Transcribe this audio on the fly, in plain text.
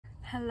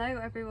Hello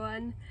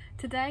everyone,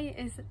 today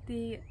is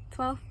the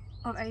 12th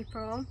of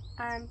April.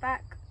 I'm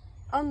back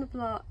on the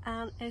plot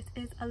and it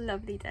is a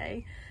lovely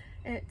day.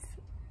 It's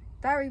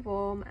very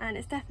warm and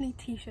it's definitely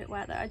t-shirt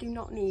weather. I do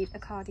not need a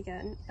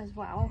cardigan as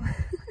well.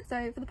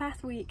 So for the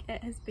past week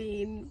it has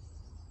been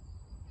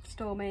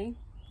stormy,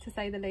 to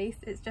say the least.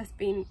 It's just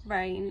been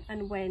rain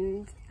and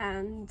wind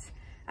and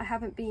I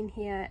haven't been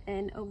here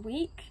in a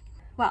week.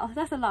 Well,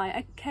 that's a lie.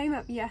 I came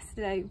up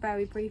yesterday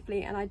very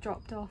briefly and I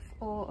dropped off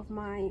all of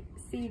my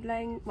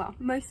seedlings, well,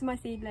 most of my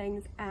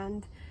seedlings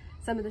and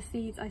some of the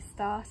seeds I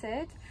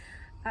started.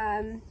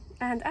 And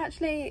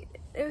actually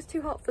it was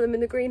too hot for them in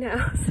the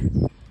greenhouse.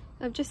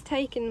 I've just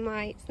taken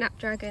my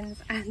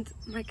snapdragons and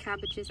my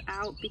cabbages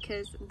out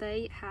because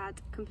they had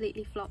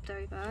completely flopped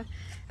over.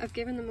 I've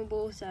given them a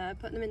water,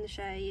 put them in the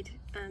shade,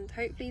 and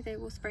hopefully they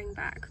will spring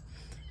back.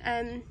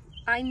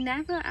 I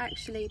never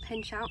actually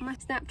pinch out my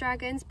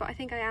snapdragons, but I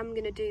think I am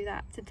going to do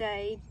that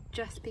today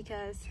just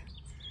because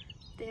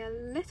they're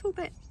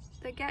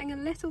getting a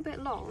little bit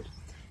long.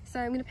 So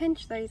I'm going to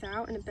pinch those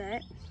out in a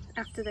bit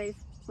after they've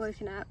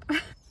woken up.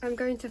 I'm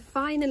going to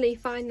finally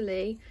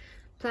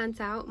plant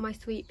out my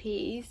sweet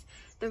peas,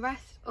 the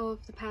rest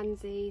of the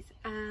pansies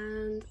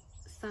and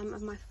some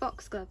of my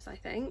foxgloves, I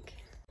think.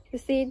 The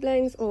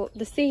seedlings, or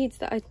the seeds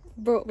that I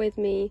brought with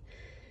me,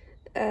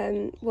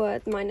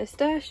 were my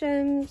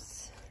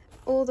nasturtiums,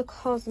 all the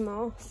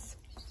cosmos,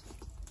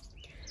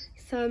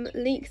 some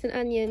leeks and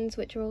onions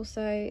which are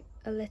also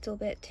a little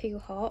bit too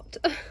hot,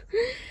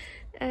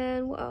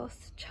 and what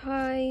else,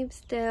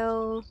 chives,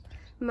 dill,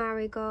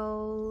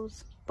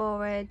 marigolds,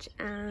 borage,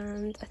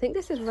 and I think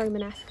this is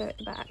Romanesco at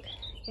the back.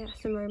 Yeah,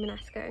 some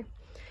Romanesco.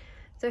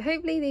 So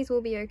hopefully these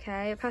will be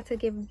okay. I've had to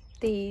give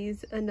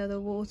these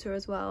another water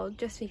as well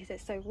just because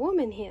it's so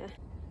warm in here.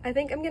 I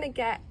think I'm gonna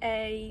get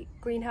a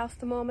greenhouse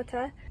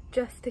thermometer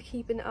just to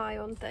keep an eye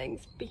on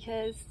things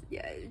because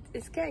yeah,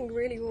 it's getting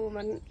really warm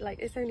and like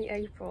it's only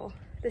April.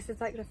 This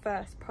is like the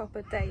first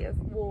proper day of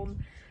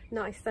warm,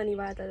 nice sunny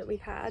weather that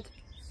we've had,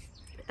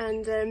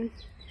 and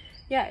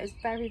yeah, it's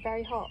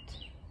very hot.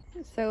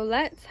 So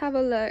let's have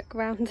a look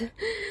around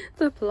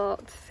the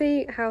plot,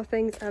 see how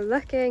things are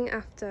looking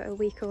after a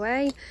week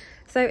away.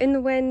 So in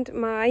the wind,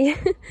 my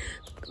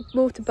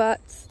water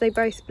butts, they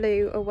both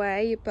blew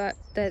away, but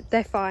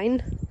they're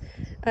fine.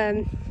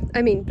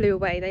 I mean blew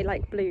away, they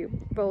like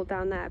rolled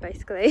down there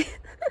basically.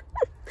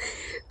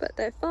 But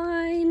they're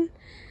fine.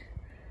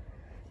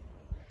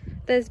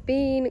 There's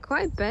been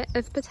quite a bit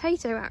of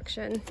potato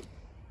action.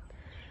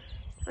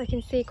 I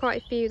can see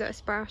quite a few that are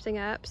sprouting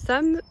up.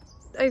 Some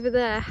over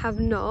there have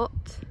not,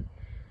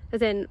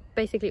 as in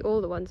basically all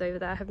the ones over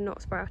there have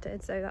not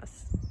sprouted, so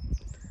that's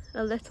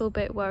a little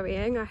bit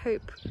worrying. I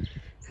hope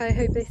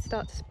they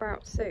start to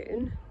sprout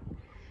soon,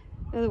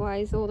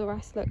 otherwise all the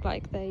rest look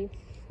like they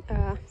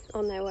are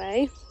on their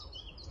way.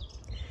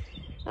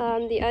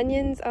 The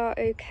onions are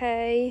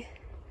okay.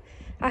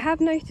 I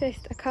have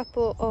noticed a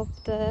couple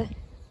of the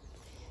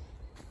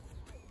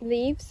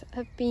leaves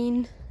have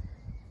been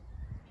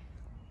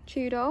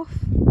chewed off,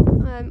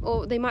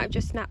 or they might have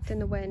just snapped in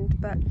the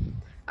wind, but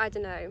I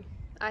don't know.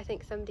 I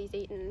think somebody's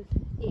eaten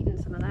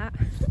some of that.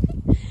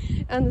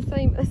 And the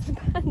same as the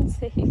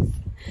pansies.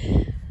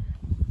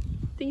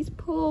 These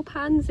poor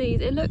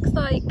pansies, it looks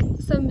like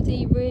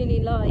somebody really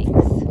likes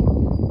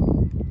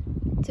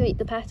to eat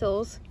the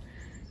petals.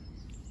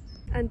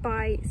 And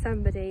by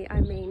somebody,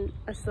 I mean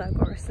a slug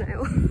or a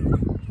snail.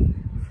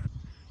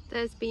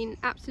 There's been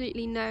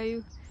absolutely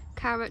no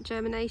carrot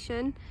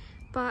germination,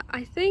 but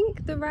I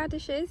think the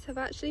radishes have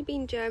actually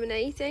been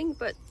germinating,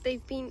 but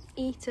they've been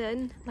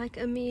eaten like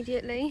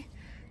immediately.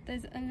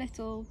 There's a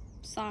little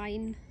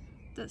sign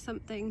that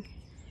something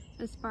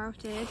has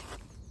sprouted,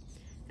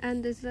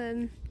 and there's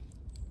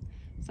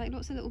it's like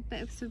lots of little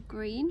bits of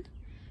green,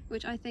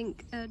 which I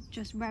think are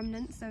just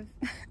remnants of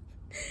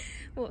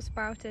what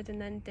sprouted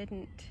and then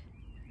didn't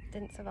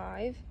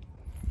survive.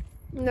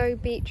 No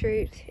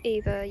beetroot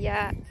either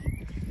yet,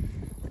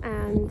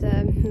 and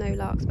no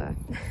larkspur.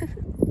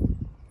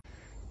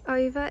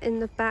 Over in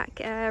the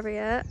back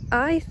area,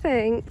 I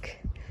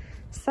think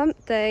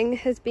something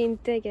has been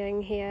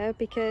digging here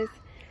because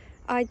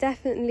I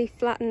definitely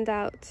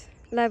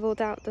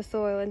leveled out the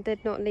soil and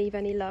did not leave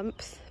any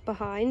lumps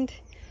behind.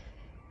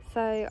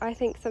 So I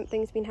think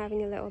something's been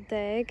having a little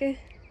dig.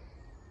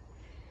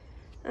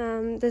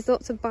 There's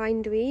lots of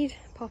bindweed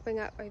popping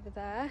up over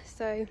there,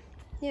 so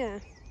yeah.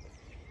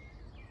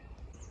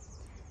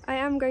 I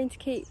am going to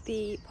keep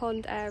the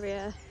pond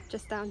area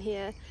just down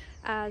here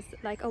as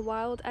like a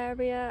wild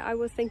area. I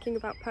was thinking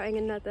about putting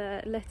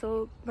another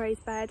little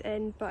raised bed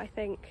in, but I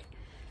think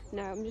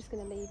no, I'm just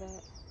gonna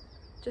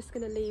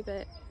leave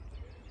it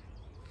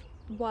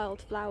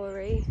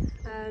wildflowery.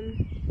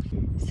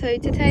 So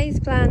today's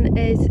plan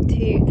is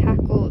to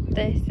tackle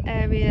this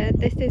area.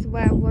 This is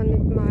where one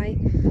of my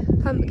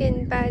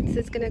pumpkin beds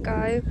is gonna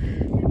go,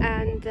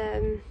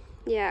 and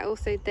yeah,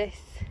 also this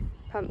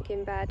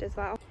pumpkin bed as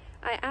well.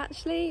 I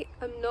actually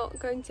am not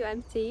going to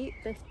empty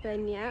this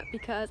bin yet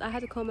because I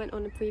had a comment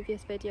on a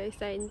previous video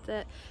saying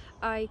that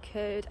I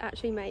could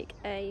actually make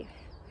a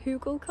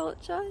hugel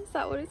culture, is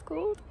that what it's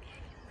called?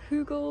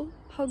 Hugel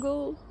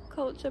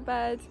culture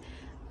beds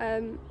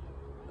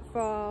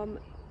from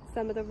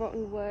some of the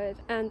rotten wood,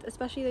 and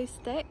especially those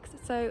sticks.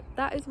 So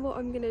that is what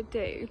I'm gonna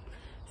do.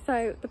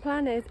 So the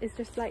plan is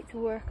just like to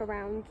work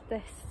around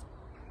this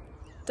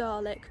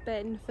Dalek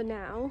bin for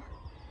now,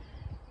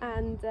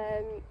 and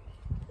then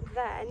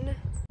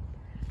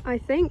I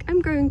think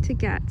I'm going to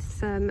get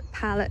some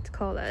pallet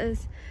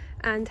collars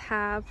and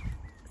have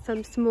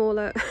some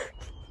smaller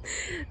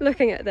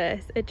looking at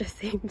this, it just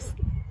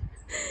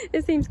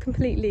seems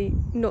completely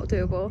not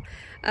doable,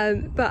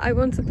 but I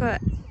want to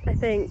put, I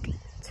think,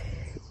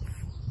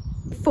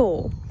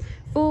 four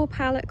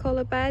pallet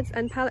collar beds,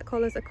 and pallet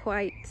collars are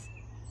quite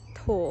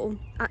tall.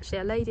 Actually,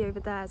 a lady over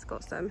there has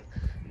got some.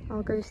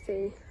 I'll go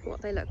see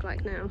what they look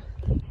like now.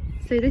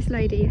 So this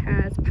lady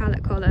has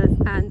pallet collars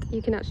and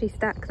you can actually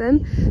stack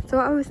them. So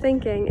what I was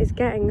thinking is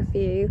getting a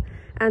few,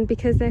 and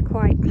because they're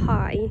quite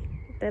high,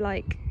 they're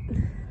like,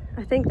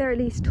 I think they're at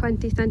least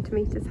 20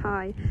 centimeters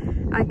high,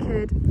 I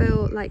could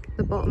fill like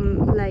the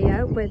bottom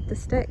layer with the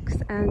sticks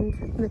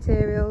and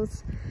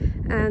materials,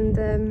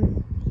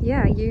 and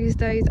yeah, use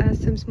those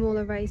as some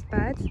smaller raised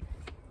beds.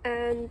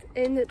 And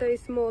in those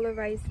smaller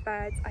raised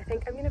beds, I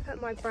think I'm going to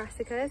put my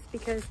brassicas,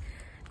 because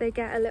they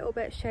get a little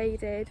bit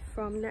shaded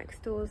from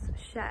next door's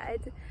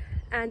shed,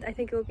 and I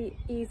think it will be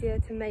easier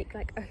to make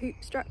like a hoop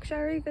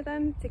structure over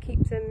them to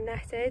keep them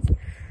netted.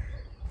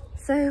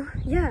 So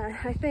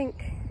yeah, I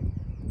think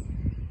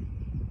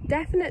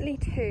definitely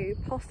 2,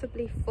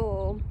 possibly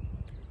 4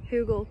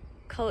 hugel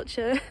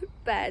culture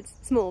beds,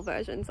 small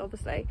versions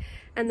obviously,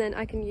 and then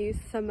I can use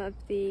some of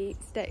the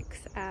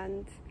sticks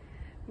and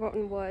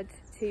rotten wood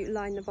to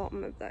line the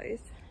bottom of those.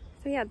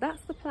 So yeah,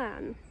 that's the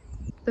plan.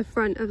 The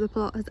front of the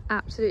plot has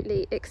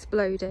absolutely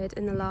exploded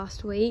in the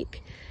last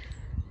week.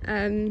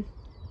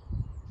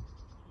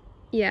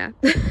 Yeah,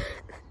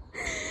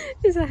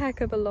 it's a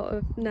heck of a lot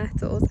of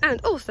nettles, and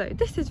also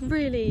this is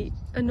really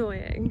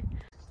annoying.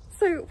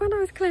 So when I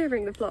was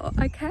clearing the plot,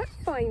 I kept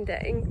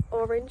finding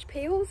orange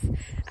peels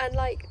and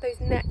like those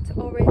net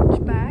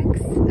orange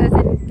bags, as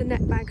in the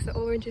net bags that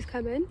oranges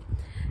come in,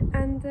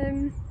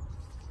 and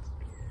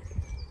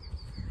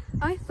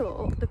I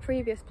thought the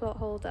previous plot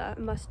holder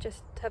must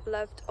just have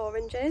loved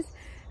oranges,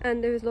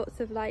 and there was lots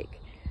of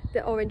like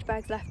the orange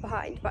bags left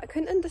behind, but I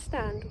couldn't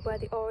understand where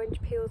the orange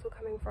peels were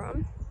coming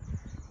from.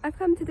 I've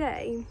come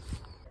today.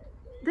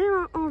 There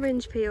are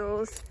orange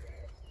peels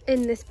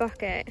in this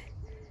bucket.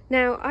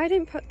 Now, I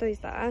didn't put those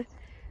there.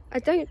 I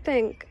don't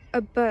think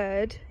a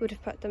bird would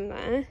have put them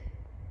there,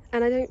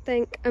 and I don't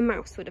think a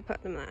mouse would have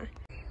put them there.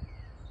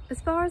 As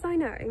far as I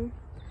know,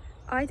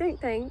 I don't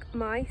think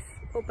mice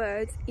or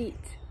birds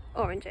eat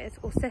oranges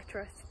or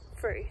citrus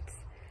fruits.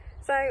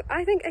 So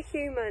I think a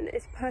human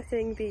is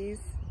throwing these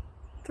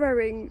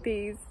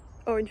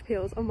orange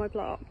peels on my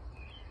plot.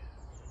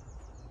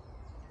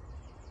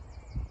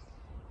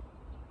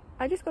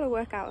 I just gotta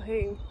work out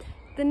who.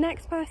 The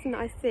next person that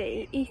I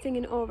see eating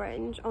an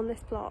orange on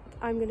this plot,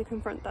 I'm going to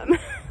confront them.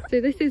 So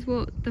this is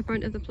what the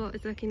front of the plot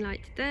is looking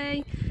like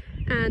today,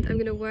 and I'm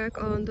going to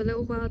work on the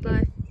little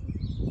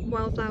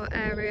wildflower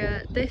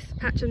area, this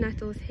patch of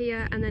nettles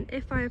here, and then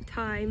if I have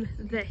time,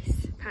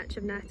 this patch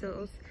of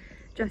nettles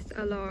just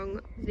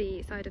along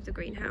the side of the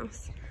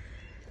greenhouse.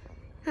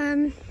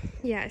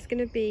 Yeah, it's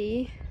going to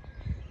be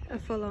a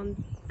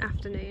full-on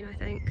afternoon, I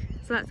think,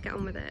 so let's get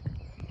on with it.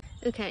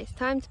 Okay, it's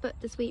time to put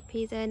the sweet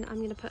peas in. I'm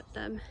going to put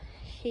them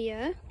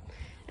here,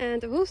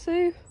 and I've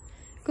also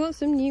got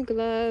some new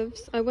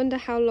gloves. I wonder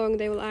how long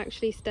they will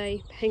actually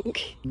stay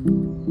pink.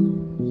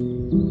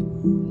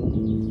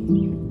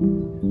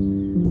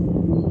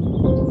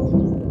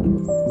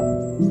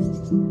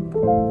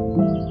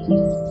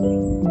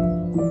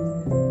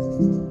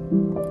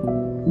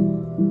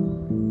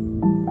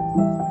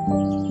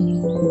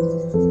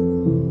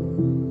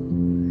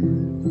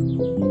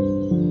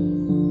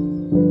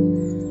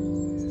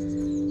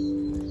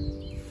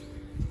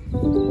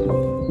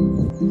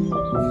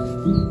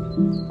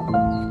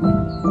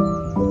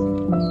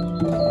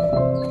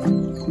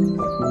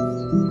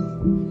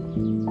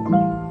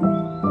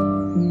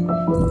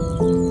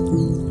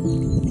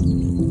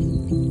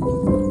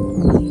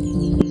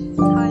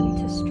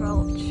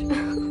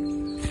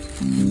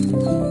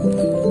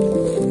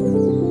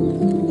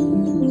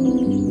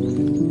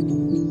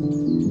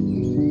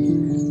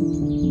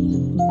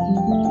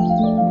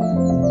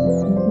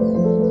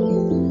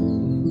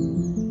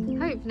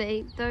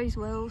 Those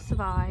will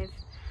survive,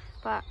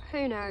 but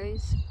who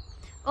knows.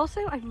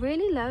 Also, I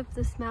really love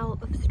the smell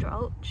of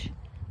strolch.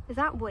 Is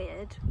that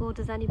weird, or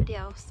does anybody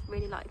else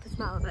really like the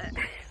smell of it?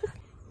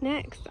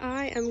 Next,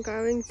 I am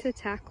going to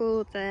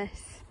tackle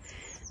this.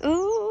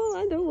 Oh,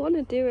 I don't want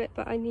to do it,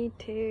 but I need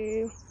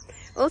to.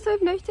 Also,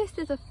 I've noticed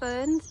there's a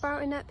fern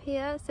sprouting up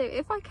here, so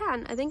if I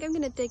can, I think I'm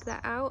going to dig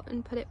that out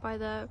and put it by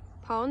the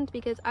pond,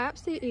 because I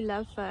absolutely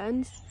love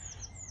ferns.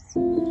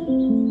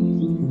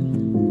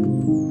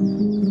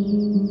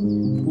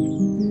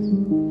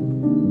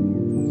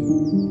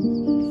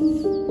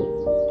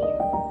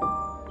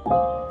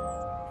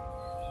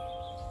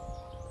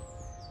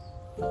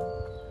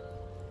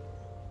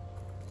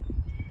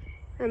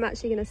 I'm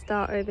actually going to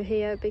start over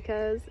here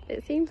because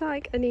it seems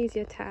like an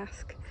easier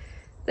task.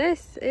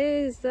 This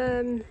is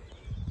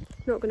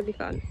not going to be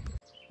fun.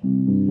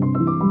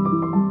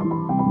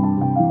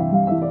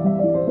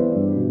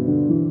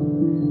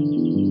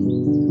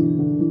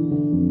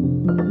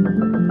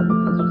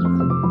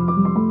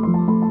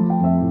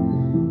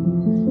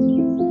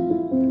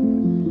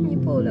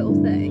 You poor little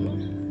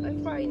thing.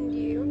 I frightened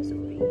you, I'm sorry.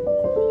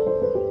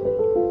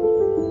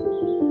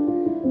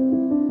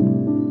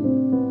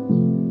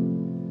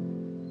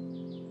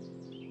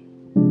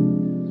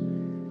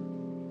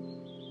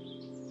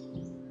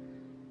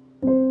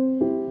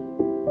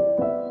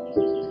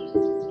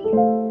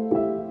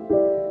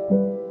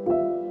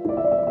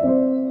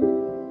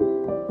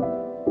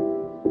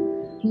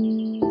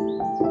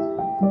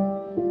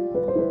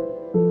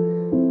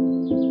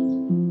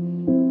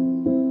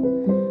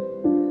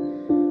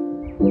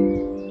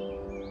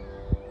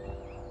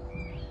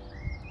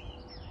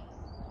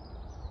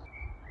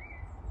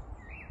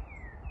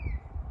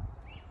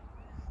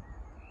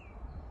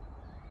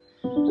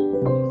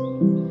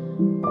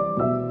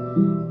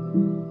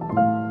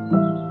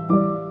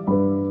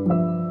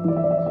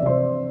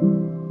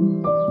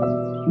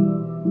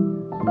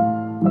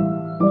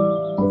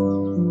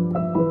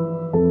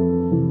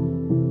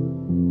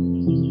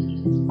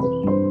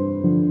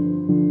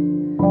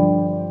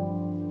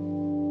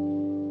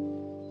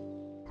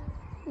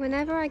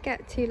 Whenever I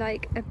get to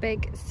like a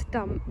big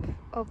stump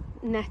of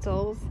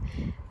nettles,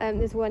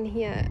 there's one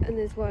here and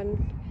there's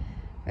one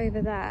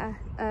over there,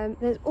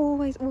 there's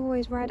always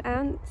red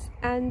ants,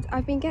 and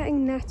I've been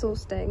getting nettle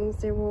stings.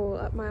 They're all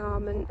up my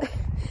arm and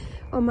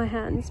on my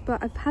hands,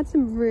 but I've had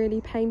some really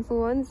painful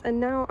ones, and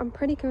now I'm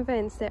pretty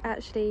convinced they're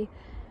actually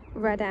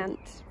red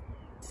ant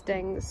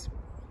stings,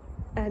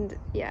 and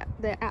yeah,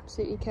 they're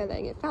absolutely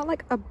killing. It felt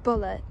like a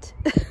bullet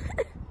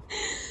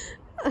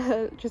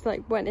just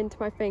like went into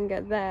my finger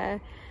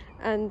there,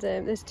 and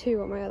there's two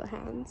on my other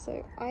hand,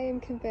 so I am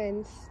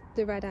convinced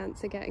the red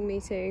ants are getting me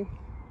too.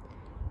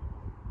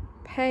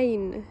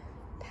 Pain.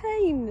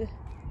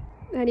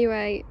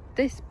 Anyway,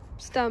 this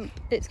stump,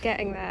 it's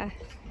getting there.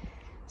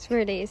 It's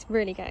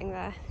really getting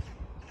there.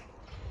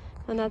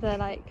 Another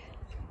like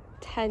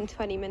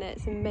 10-20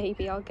 minutes and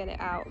maybe I'll get it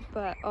out,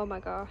 but oh my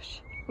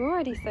gosh, I'm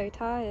already so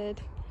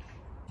tired.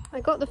 I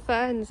got the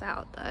ferns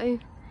out though.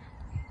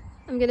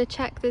 I'm gonna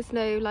check there's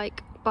no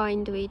like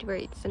bindweed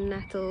roots and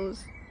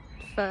nettles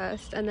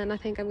first, and then I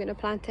think I'm going to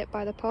plant it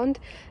by the pond.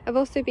 I've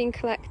also been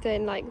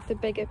collecting like the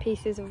bigger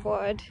pieces of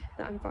wood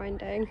that I'm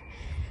finding,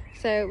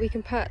 so we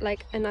can put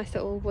like a nice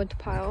little wood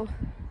pile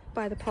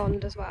by the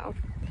pond as well.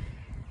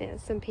 Yeah,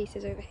 some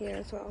pieces over here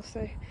as well,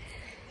 so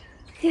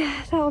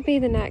yeah, that'll be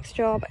the next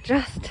job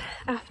just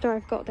after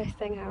I've got this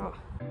thing out.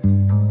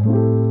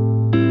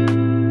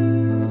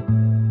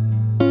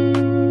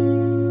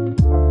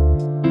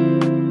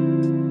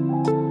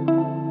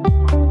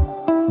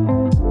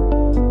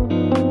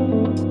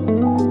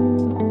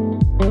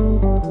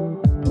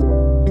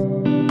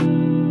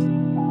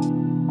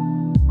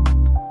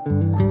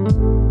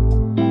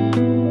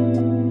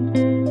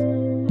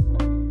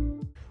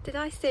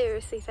 I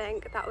seriously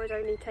think that would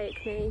only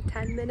take me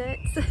 10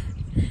 minutes.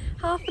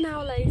 Half an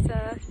hour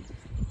later,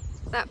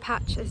 that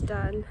patch is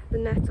done. The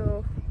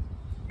nettle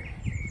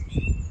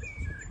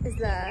is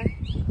there,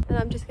 and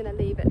I'm just going to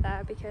leave it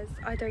there because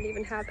I don't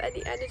even have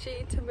any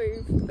energy to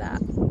move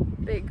that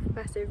big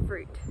massive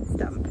root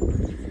stump.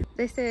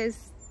 This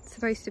is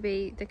supposed to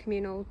be the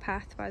communal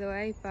path, by the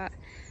way, but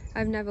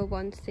I've never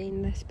once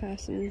seen this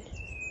person.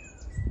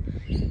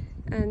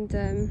 And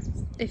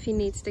if he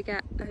needs to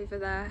get over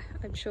there,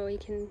 I'm sure he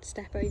can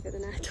step over the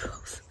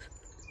nettles.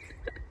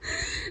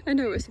 I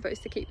know we're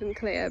supposed to keep them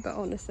clear, but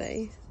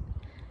honestly,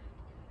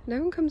 no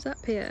one comes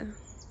up here.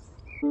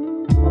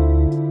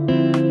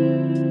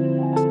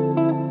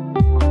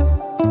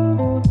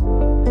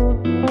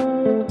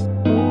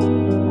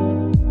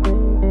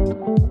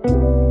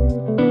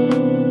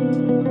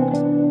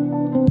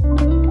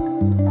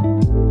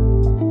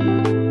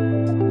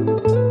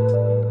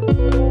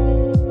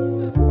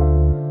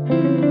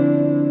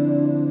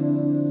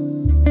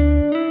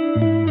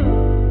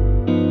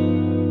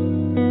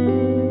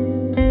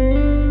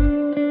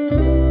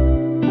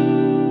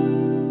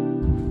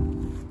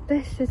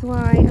 This is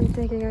why I'm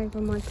digging over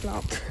my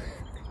plot.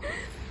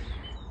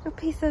 A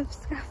piece of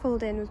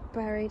scaffolding was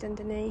buried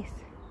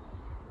underneath.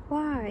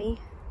 Why?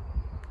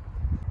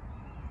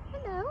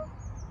 Hello?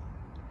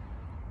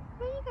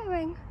 Where are you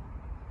going?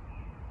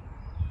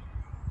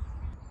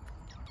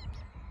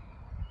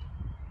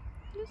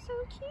 You're so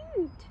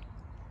cute.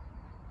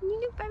 You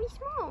look very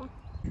small.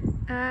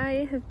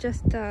 I have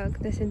just dug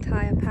this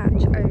entire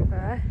patch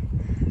over.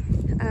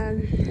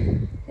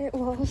 It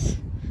was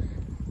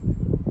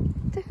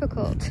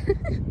difficult.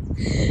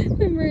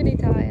 I'm really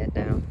tired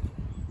now.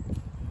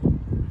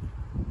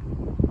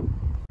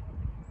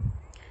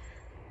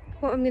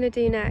 What I'm going to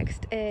do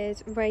next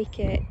is rake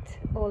it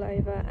all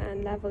over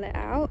and level it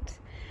out.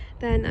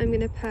 Then I'm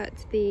going to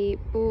put the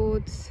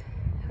boards,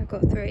 I've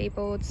got 3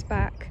 boards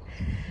back,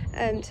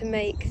 to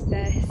make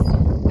this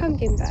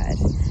pumpkin bed.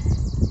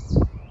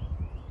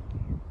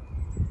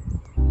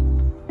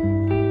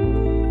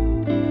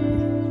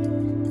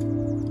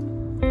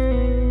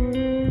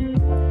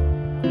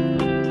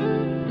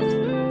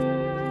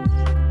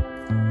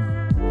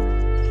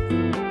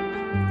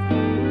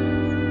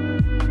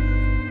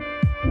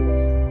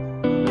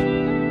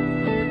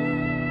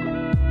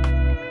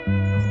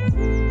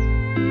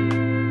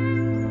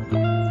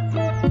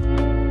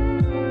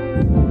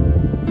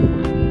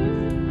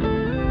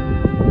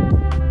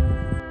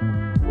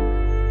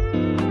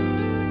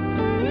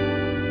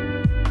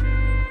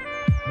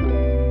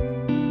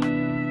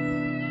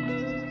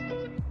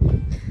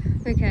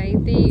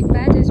 Okay, the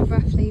bed is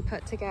roughly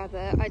put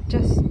together. I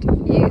just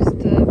used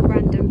the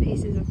random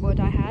pieces of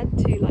wood I had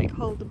to like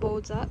hold the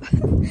boards up.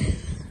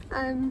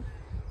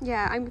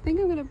 Yeah, I think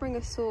I'm going to bring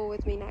a saw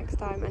with me next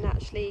time and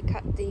actually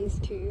cut these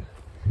to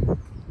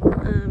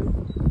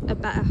a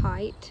better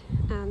height,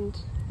 and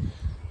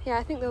yeah,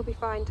 I think they'll be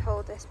fine to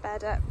hold this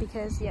bed up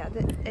because yeah,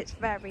 it's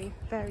very,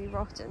 very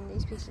rotten,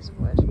 these pieces of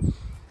wood.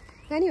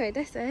 Anyway,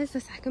 this is the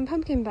second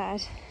pumpkin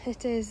bed.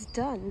 It is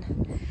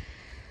done.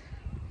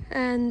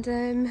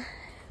 And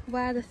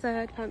where the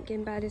third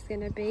pumpkin bed is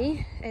going to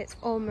be, it's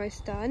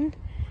almost done.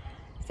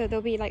 So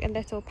there'll be like a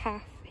little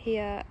path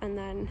here, and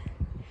then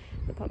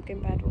the pumpkin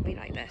bed will be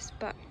like this.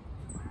 But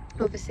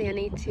obviously I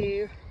need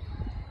to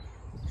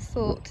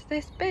sort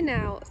this bin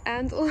out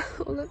and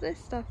all of this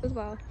stuff as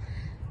well.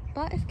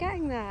 But it's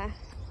getting there.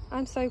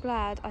 I'm so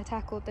glad I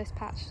tackled this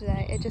patch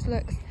today. It just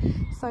looks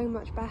so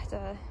much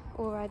better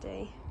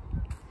already.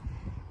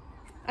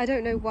 I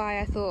don't know why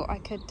I thought I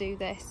could do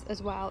this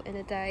as well in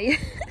a day.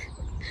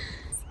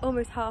 It's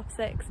almost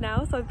 6:30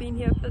 now, so I've been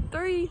here for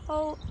 3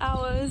 whole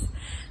hours,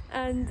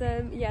 and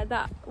yeah,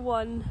 that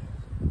one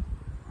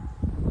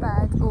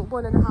bed, or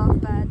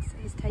 1.5 beds,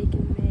 has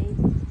taken me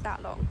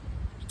that long.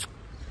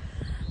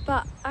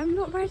 But I'm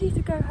not ready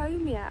to go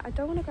home yet. I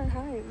don't want to go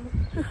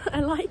home. I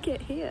like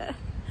it here.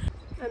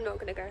 I'm not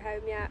going to go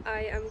home yet.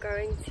 I am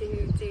going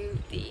to do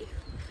the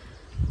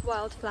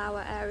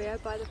wildflower area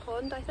by the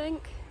pond, I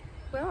think.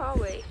 Where are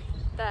we?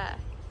 There.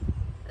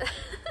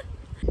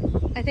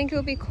 I think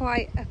it'll be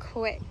quite a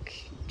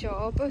quick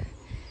job.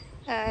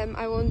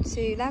 I want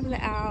to level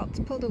it out,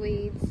 pull the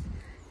weeds,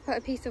 put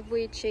a piece of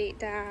weed sheet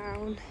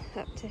down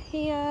up to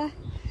here.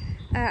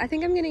 I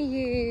think I'm going to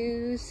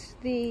use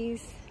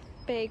these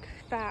big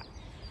fat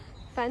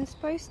fence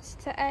posts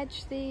to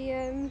edge the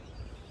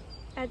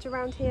edge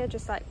around here,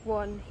 just like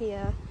one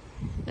here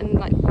and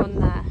like one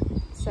there,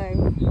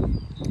 so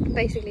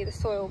basically the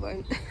soil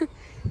won't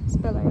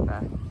spill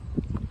over.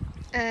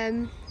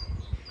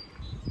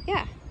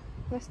 Yeah,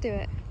 let's do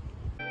it.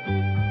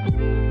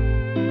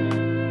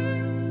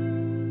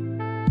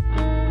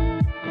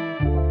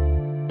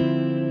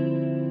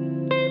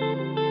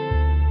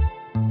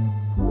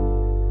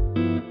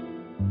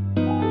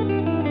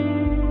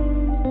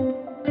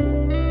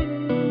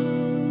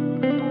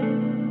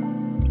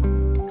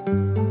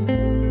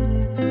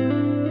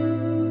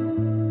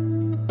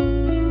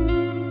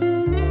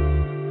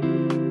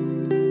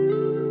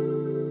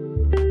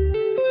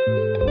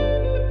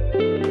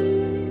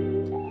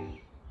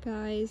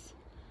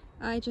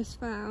 I just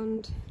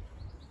found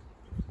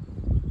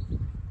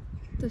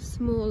the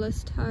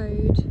smallest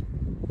toad.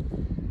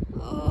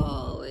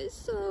 Oh, it's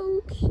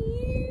so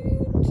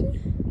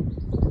cute.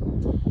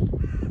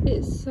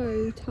 It's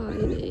so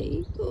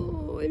tiny.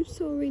 Oh, I'm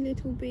sorry,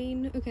 little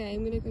bean. Okay,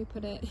 I'm gonna go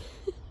put it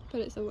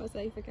somewhere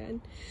safe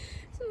again.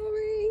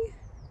 Sorry.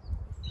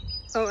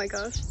 Oh my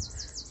gosh.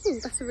 Ooh,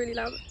 that's a really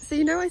loud. So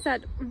you know, I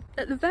said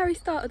at the very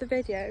start of the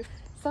video,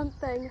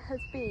 something has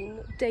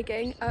been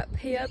digging up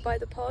here by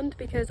the pond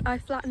because I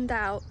flattened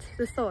out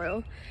the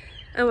soil,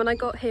 and when I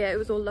got here it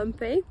was all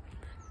lumpy.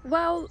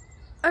 Well,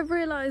 I've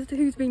realised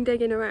who's been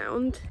digging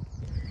around.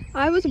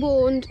 I was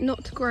warned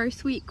not to grow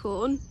sweet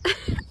corn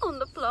on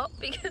the plot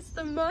because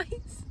the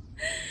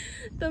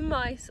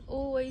mice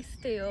always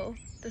steal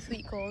the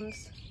sweet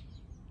corns.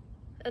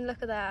 And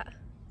look at that.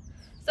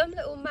 Some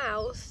little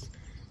mouse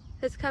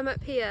has come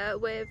up here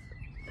with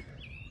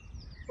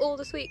all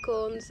the sweet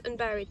corns and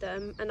buried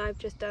them, and I've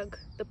just dug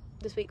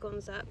the sweet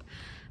corns up.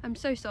 I'm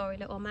so sorry,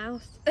 little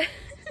mouse.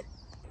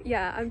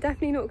 Yeah, I'm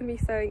definitely not going to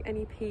be sowing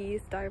any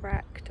peas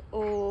direct,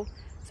 or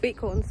sweet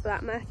corns for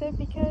that matter,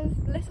 because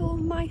little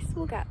mice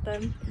will get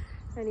them.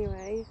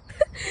 Anyway.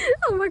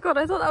 Oh my god,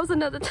 I thought that was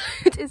another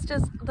toad. It's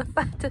just the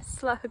fattest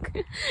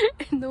slug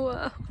in the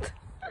world.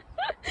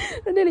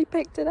 I nearly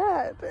picked it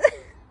up.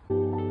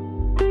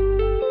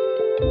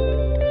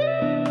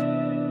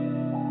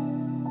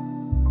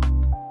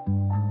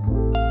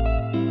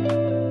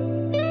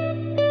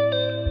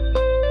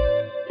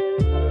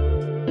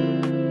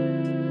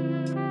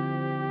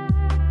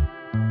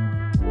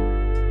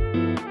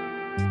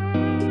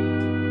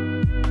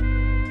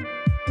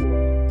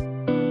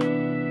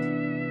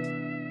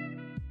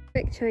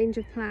 Quick change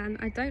of plan.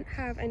 I don't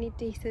have any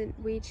decent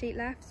weed sheet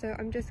left, so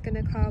I'm just going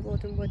to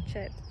cardboard and wood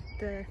chip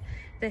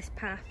this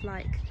path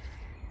like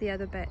the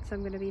other bits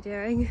I'm going to be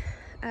doing.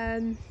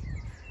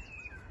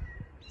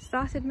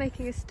 Started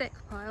making a stick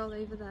pile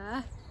over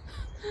there,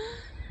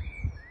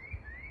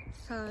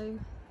 so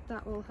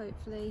that will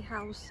hopefully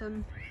house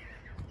some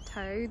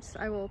toads.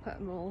 I will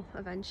put more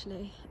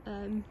eventually.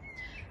 I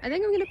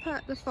think I'm going to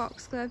put the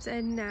foxgloves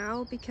in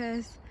now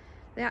because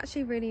they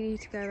actually really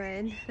need to go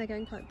in. They're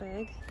getting quite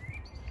big.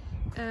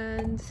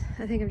 And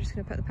I think I'm just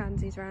going to put the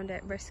pansies around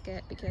it, risk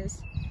it,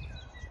 because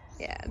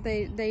yeah,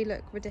 they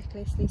look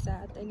ridiculously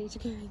sad. They need to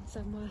go in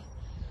somewhere.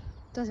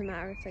 Doesn't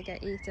matter if they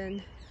get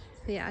eaten.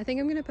 But yeah, I think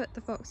I'm going to put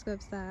the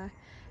foxgloves there.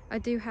 I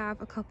do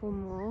have a couple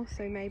more,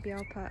 so maybe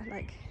I'll put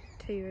like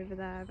 2 over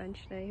there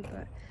eventually.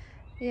 But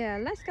yeah,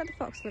 let's get the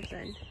foxgloves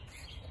in.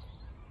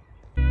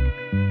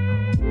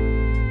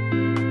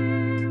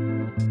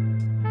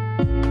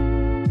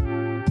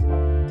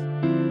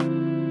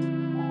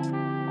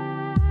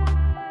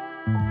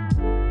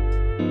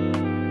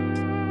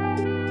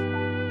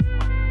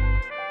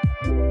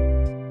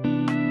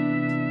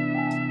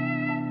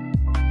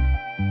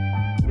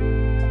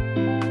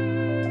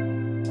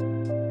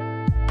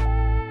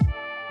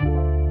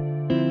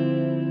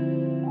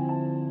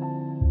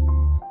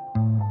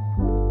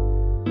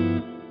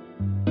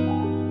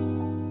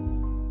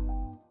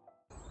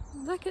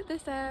 look at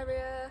this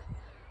area,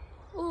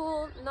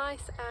 all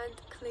nice and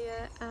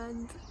clear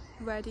and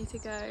ready to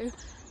go.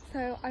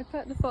 So I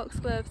put the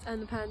foxgloves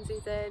and the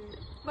pansies in.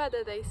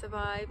 Whether they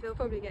survive, they'll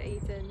probably get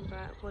eaten,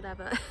 but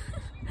whatever.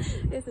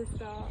 It's a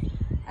start.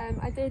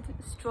 I did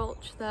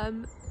stretch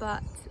them,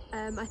 but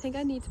I think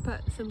I need to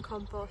put some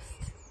compost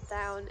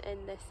down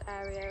in this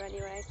area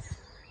anyway.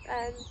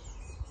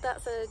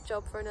 That's a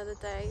job for another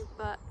day.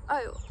 But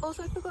oh,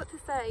 also I forgot to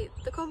say,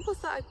 the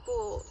compost that I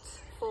bought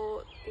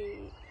for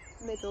the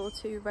middle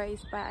two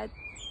raised beds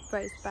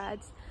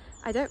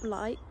I don't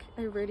like.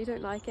 I really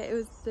don't like it. It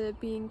was the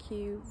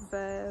B&Q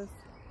Verve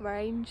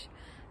range,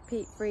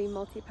 peat-free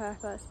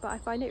multi-purpose, but I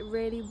find it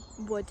really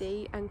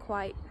woody and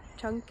quite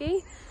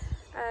chunky,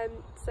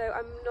 so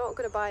I'm not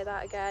going to buy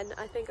that again.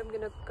 I think I'm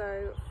going to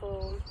go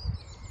for,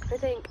 I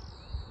think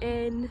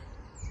in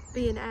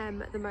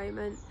B&M at the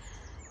moment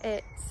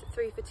it's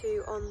 3 for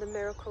 2 on the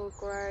Miracle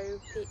Grow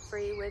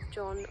peat-free with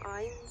John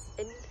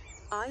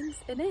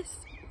Innes,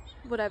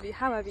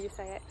 however you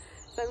say it.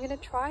 So I'm going to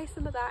try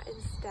some of that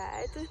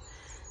instead.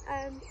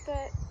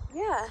 But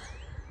yeah,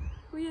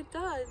 we are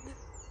done.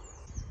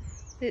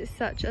 It's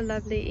such a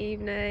lovely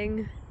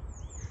evening.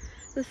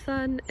 The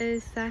sun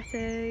is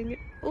setting,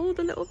 all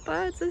the little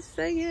birds are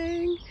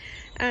singing,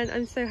 and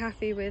I'm so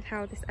happy with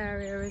how this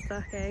area is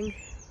looking.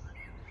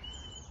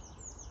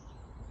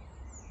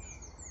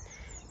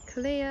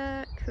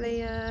 Clear,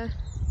 clear.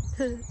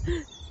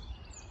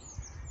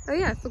 Oh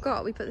yeah, I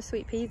forgot we put the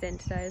sweet peas in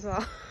today as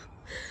well.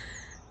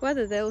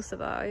 Whether they'll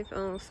survive,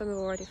 oh, some have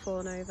already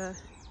fallen over.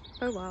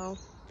 Oh well.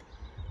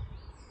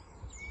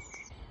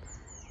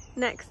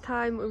 Next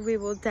time we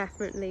will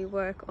definitely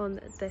work on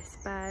this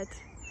bed.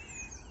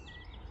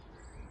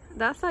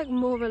 That's like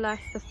more or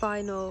less the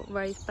final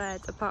raised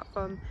bed apart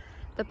from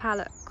the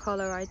pallet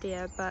collar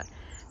idea, but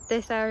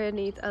this area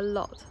needs a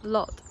lot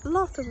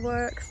of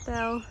work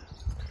still.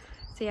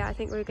 So yeah, I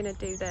think we're going to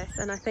do this,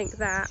 and I think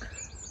that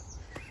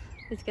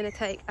is going to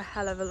take a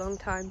hell of a long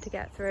time to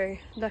get through.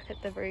 Look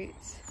at the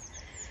roots.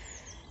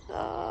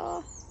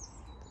 Oh.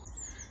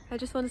 I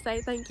just want to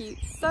say thank you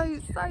so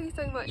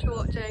much for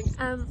watching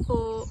and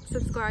for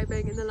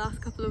subscribing in the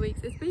last couple of weeks.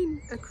 It's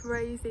been a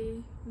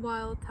crazy,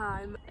 wild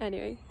time.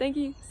 Anyway, thank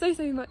you so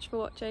much for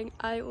watching.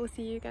 I will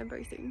see you again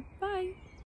very soon. Bye!